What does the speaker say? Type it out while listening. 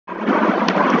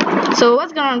So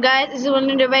what's going on, guys? This is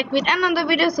Valinda back with another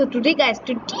video. So today, guys,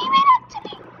 we're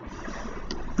actually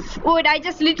wait, I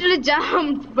just literally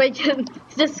jumped by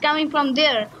just coming from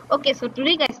there. Okay, so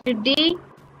today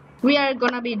we are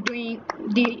gonna be doing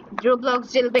the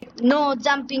Roblox Jailbreak no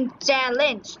jumping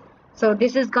challenge. So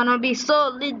this is gonna be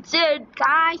so legit,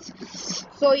 guys.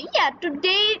 So yeah,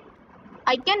 today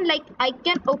I can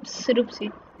oops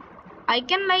oopsie. I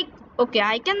can okay,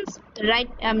 I can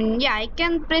I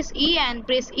can press E and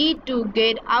press E to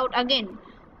get out again.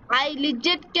 I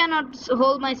legit cannot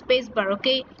hold my space bar.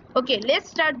 Okay, let's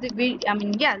start the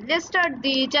let's start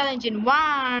the challenge in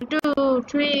 1, 2,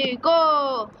 3,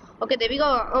 go. Okay, there we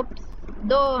go. Oops,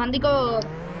 do handi go.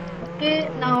 Okay,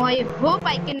 now I hope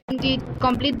I can indeed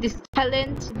complete this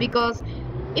challenge, because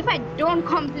if I don't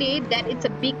complete that, it's a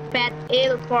big fat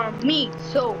L for me.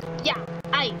 So yeah,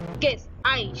 I guess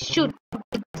I should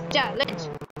complete this challenge.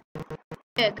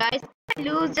 Yeah, guys, if I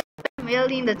lose, just mail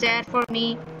in the chat for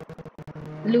me.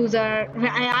 Loser.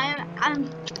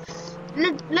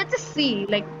 Let's just see,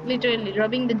 like literally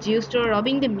robbing the juice store,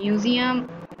 robbing the museum.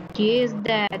 Case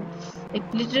that,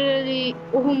 like literally.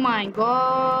 Oh my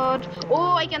god.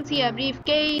 Oh, I can see a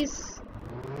briefcase.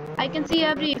 I can see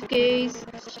a briefcase.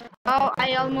 Oh,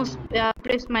 I almost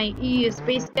pressed my E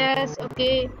space test.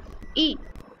 Okay, E.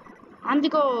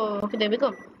 Go. Okay, there we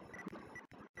go.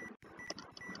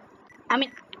 I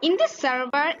mean, in this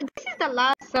server, this is the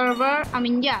last server.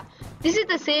 This is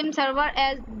the same server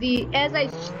as I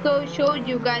showed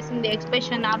you guys in the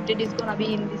expansion update is gonna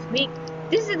be in this week.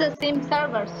 This is the same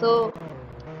server, so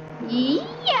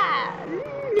yeah,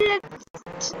 let's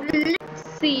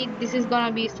see. This is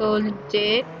gonna be so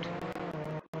legit.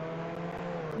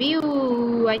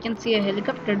 View, I can see a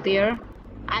helicopter there.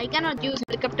 I cannot use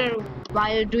helicopter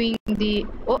while doing the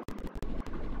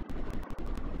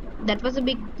that was a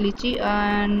bit glitchy.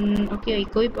 And okay,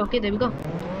 equip. Okay, there we go.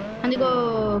 And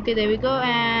go. Okay, there we go.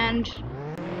 And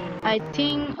I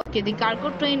think okay, the cargo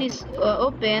train is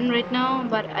open right now,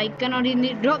 but I cannot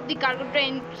really drop the cargo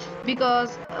train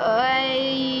because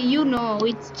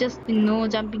it's just the no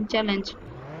jumping challenge.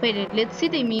 Wait, let's see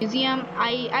the museum.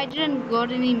 I didn't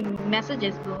got any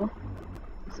messages though.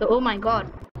 So oh my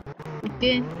god.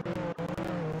 Okay,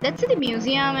 let's see the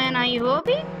museum, and I hope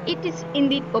it is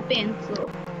indeed open. So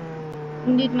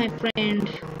indeed, my friend.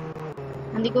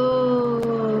 And they go,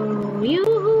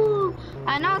 yoo-hoo!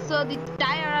 And also the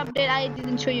tire update, I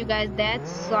didn't show you guys that,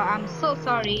 so I'm so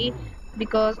sorry,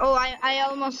 because I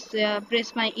almost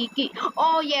pressed my E key.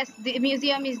 Oh yes, the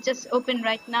museum is just open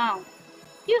right now.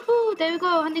 Yoo-hoo! There we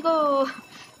go, Handigo,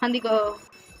 Handigo.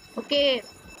 Okay.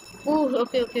 Ooh,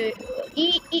 okay.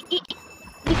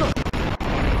 Handigo.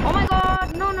 Oh my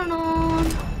god! No.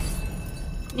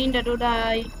 Ninja to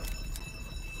die.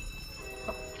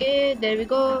 Okay, there we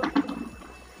go.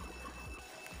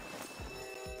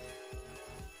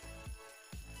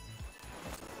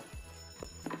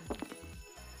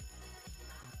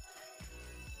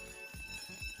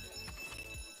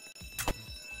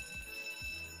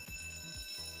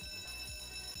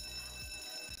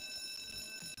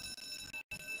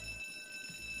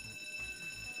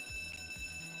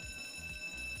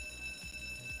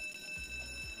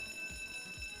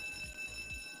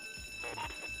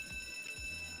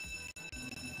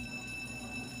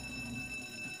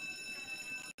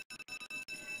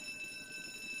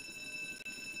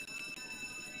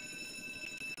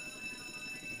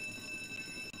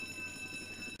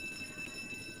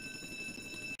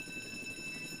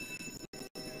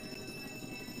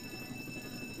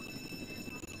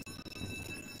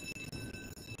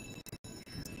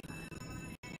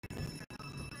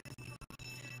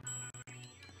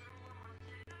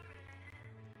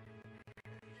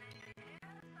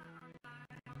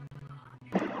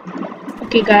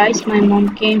 Okay guys, my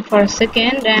mom came for a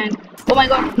second, and oh my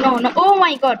god, no, oh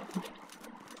my god.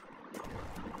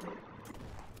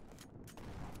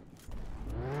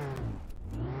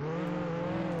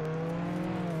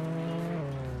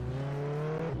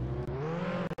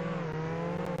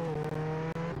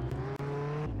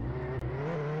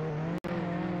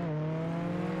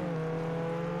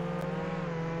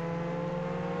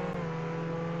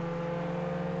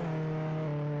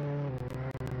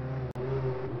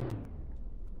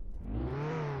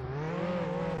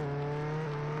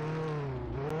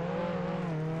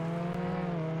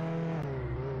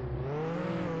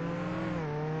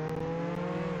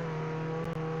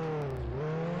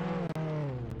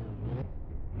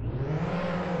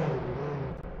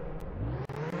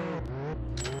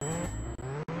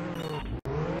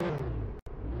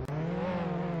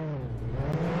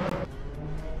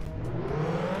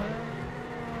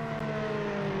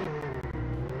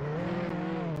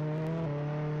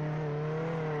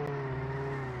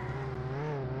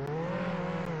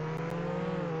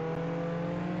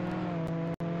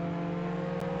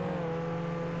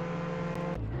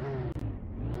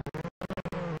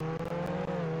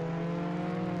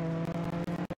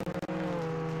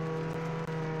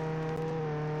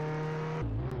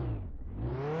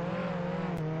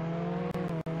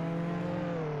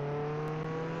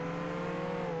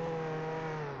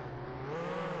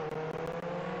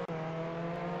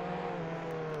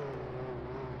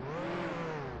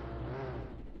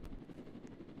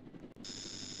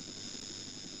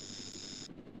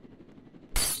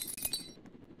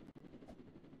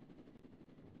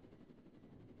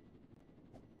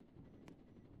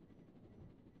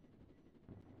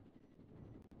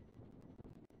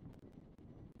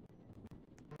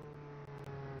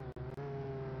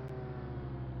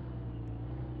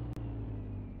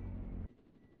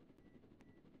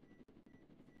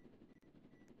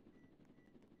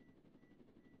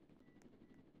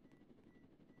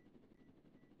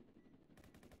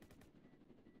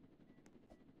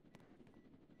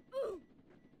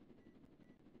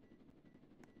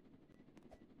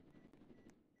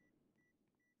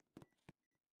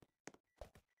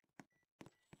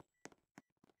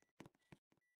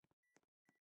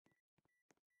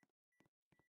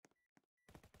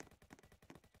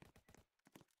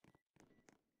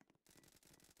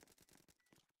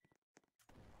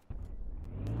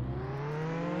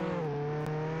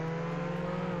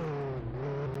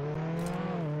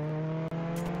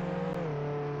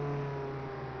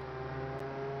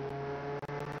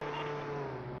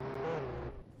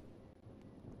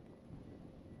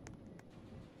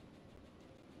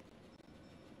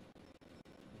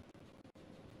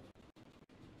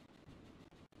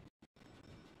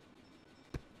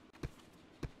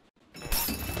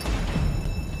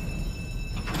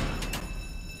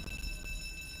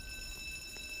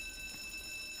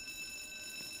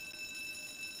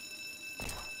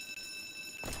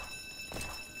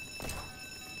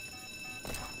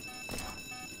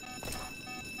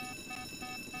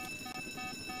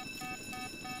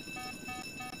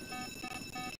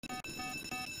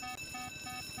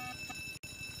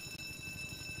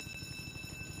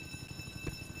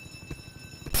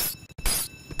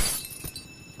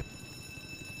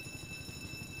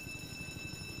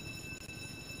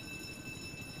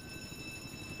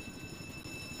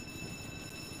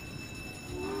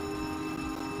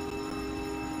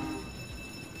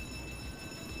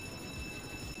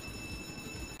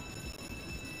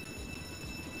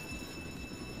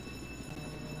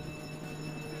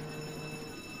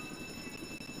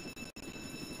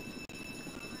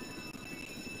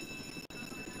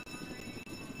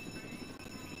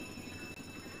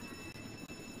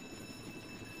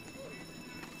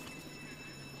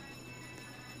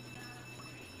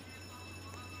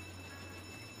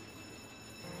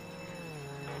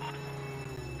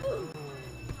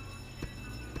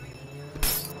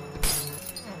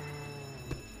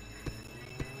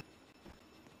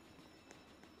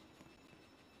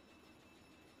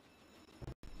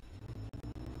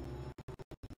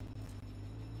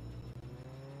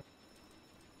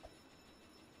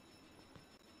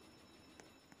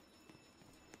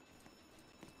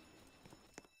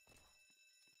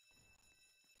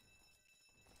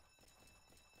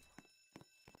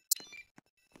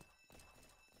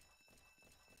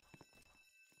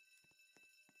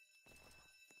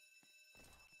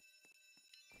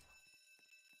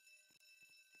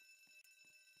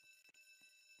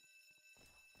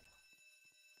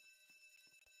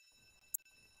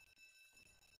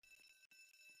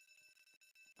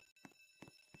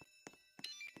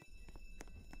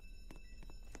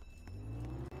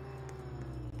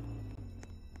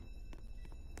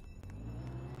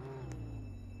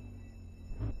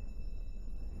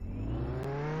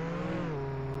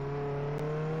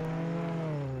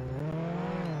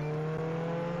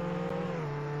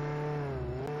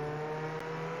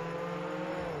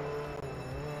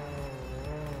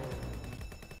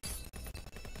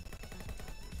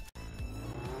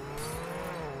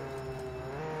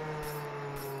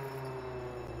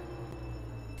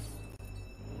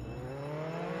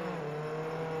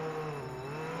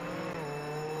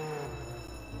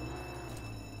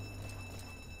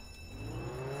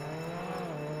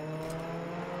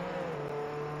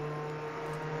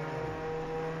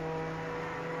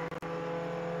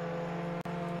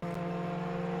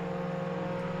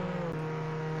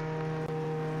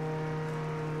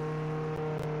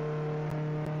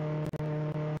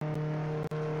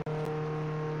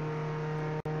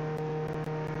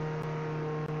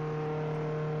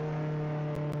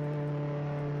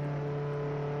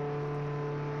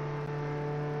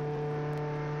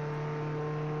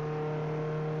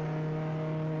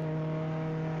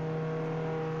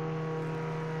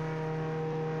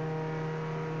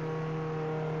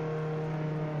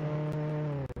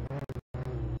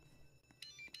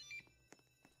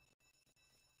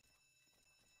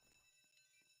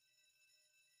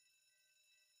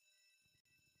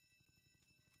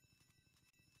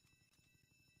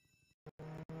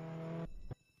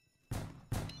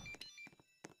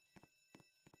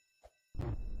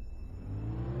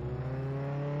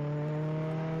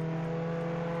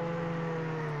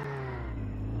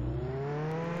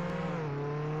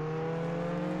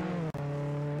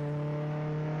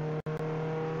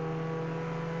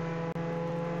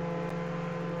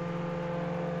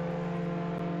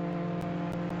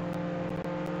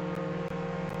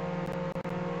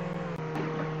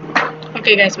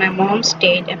 Okay guys, my mom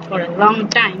stayed for a long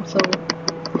time, so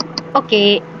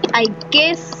okay, I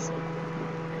guess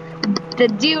the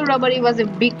Jew robbery was a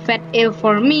big fat L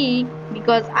for me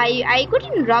because I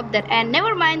couldn't rob that, and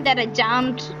never mind that I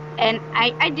jumped and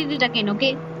I did it again.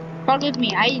 Okay, forgive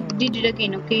me, I did it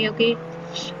again.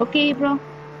 Okay bro,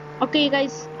 okay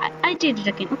guys, I did it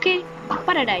again. Okay,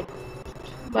 but I died.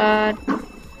 But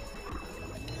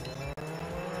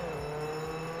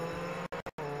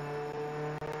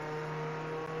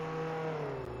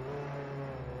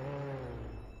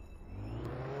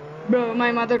bro,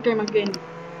 my mother came again.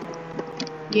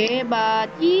 Yeah, but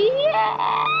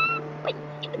yeah,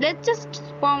 let's just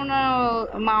spawn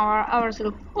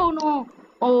ourselves. Oh no!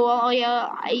 Oh yeah,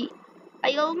 I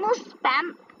almost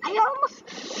spam.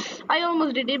 I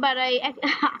almost did it, but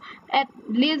at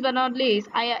least but not least,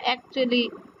 I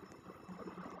actually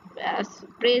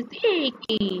pressed the A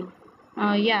key.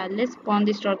 Yeah, let's spawn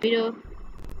this torpedo.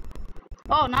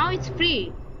 Oh, now it's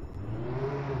free.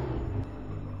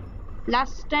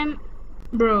 Last time,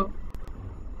 bro.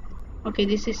 Okay,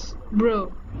 this is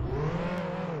bro.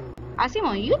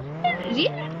 Asimo, you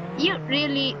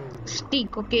really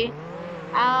stick, okay?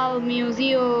 I'll muse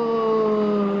you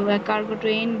a cargo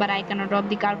train, but I cannot drop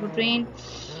the cargo train.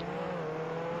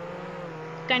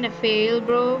 Kind of fail,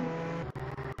 bro.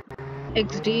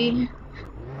 XD.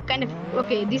 Kind of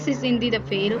okay. This is indeed a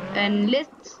fail, and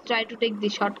let's try to take the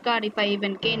shortcut if I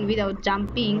even can without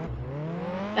jumping.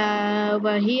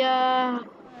 Over here.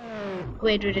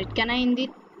 Wait. Can I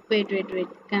indeed? Wait.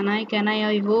 Can I?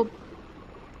 I hope.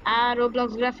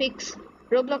 Roblox graphics,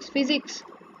 Roblox physics.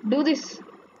 Do this.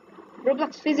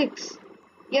 Roblox physics.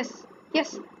 Yes.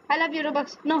 I love you,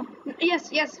 Roblox. No. Yes.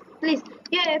 Please.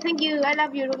 Yeah, thank you. I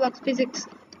love you, Roblox physics.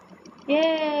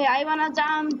 Yeah, I wanna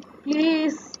jump.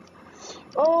 Please.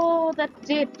 Oh, that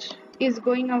jet is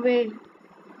going away.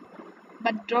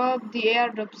 But drop the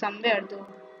airdrop somewhere though.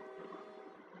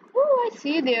 Oh, I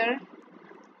see there.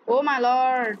 Oh my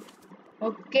lord.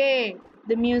 Okay.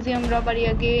 The museum robbery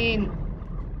again.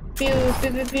 Pew.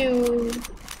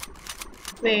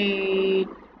 Wait.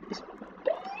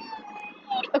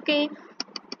 Okay.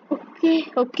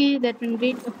 That went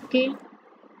great. Okay.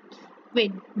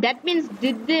 Wait, that means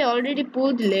did they already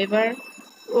pull the lever?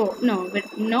 Oh no,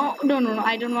 wait, no.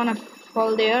 I don't wanna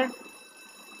fall there.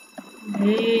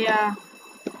 Yeah.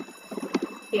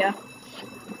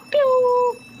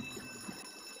 Pew!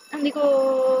 And they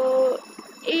go.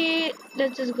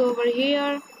 Let's just go over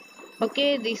here.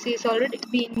 Okay, this is already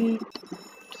been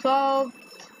solved.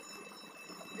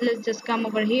 Let's just come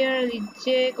over here.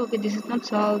 Check. Okay, this is not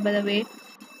solved by the way.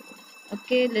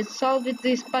 Okay, let's solve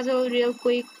this puzzle real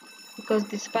quick because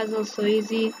this puzzle is so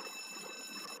easy.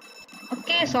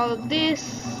 Okay, solve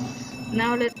this.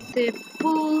 Now let's say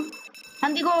pull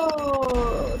and they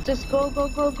go. Just go. Go!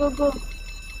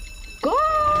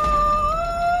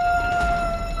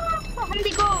 And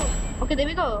they go. Okay, there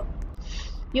we go.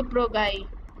 You pro guy.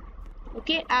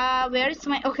 Okay, where is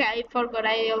my? Okay, I forgot.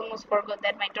 I almost forgot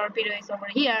that my torpedo is over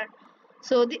here.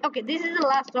 So okay, this is the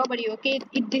last robbery. Okay,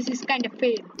 this is kind of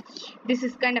fail.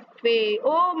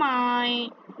 Oh my!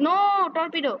 No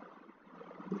torpedo.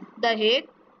 The heck,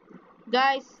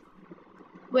 guys?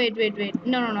 Wait.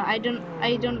 No. I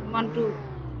don't want to.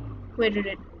 Wait.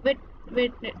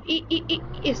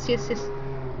 Yes.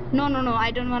 No.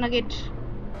 I don't wanna get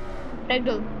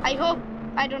ragdoll. I hope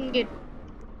I don't get.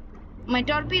 My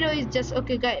torpedo is just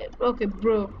okay, guy. Okay,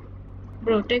 bro.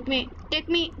 Take me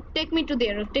to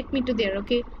there. Okay,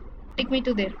 take me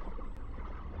to there.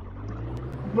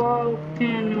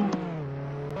 Volcano.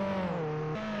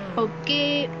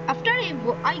 Okay, after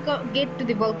get to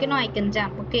the volcano, I can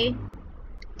jump. Okay,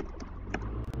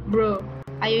 bro.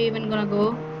 Are you even gonna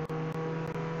go,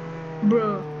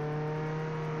 bro?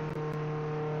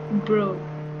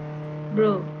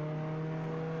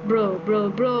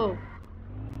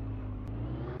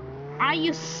 Are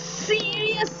you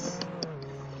serious?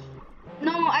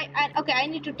 No, okay. I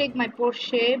need to take my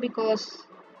Porsche because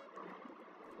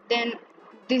then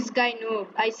this guy knew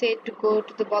I said to go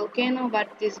to the volcano,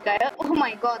 but this guy. Oh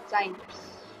my God, sign.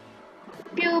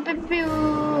 Pew.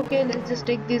 Okay, let's just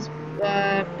take this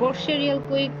Porsche real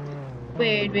quick.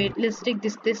 Wait. Let's take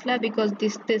this Tesla because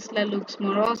this Tesla looks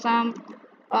more awesome.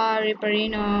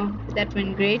 Reparino, that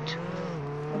went great.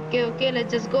 Okay.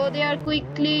 Let's just go there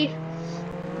quickly.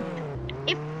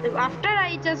 If after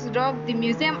I just drop the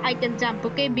museum, I can jump.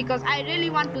 Okay, because I really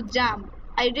want to jump.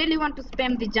 I really want to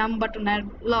spam the jump button a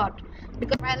lot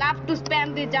because I love to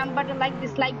spam the jump button like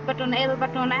this like button, L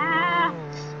button.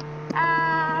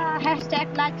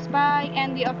 Hashtag likes by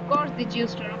and of course the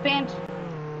juice to paint.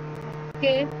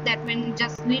 Okay, that went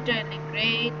just literally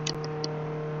great.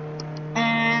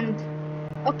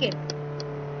 Okay,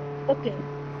 okay.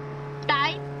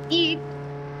 Type it.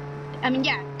 I mean,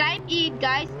 yeah, type it,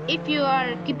 guys. If you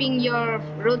are keeping your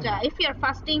roja, if you are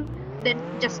fasting, then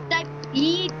just type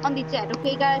it on the chat,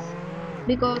 okay, guys?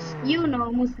 Because you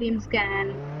know Muslims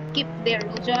can keep their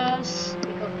rojas.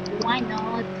 Because why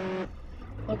not?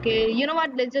 Okay, you know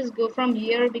what? Let's just go from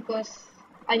here because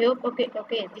I hope. Okay,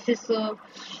 okay. This is so.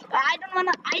 I don't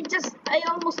wanna. I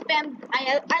almost spam.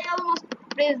 I almost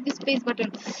press the space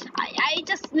button. I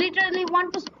just literally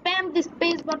want to spam the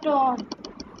space button,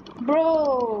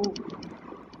 bro.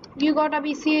 You gotta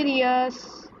be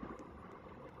serious.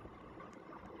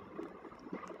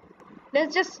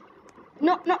 Let's just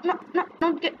no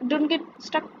don't get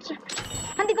stuck.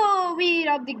 And they go, we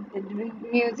are the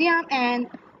museum and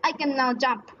I can now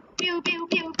jump. Pew pew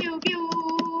pew pew pew.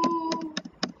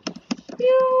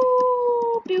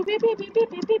 Pew pew pew pew pew pew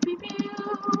pew pew pew.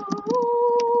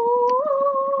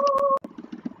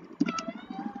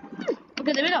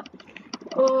 Okay, there we go.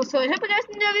 Oh, so I hope you guys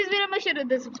enjoy this video. Make sure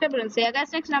to subscribe and say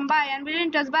guys next time. Bye and we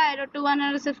didn't just bye to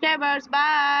 100 subscribers.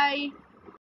 Bye.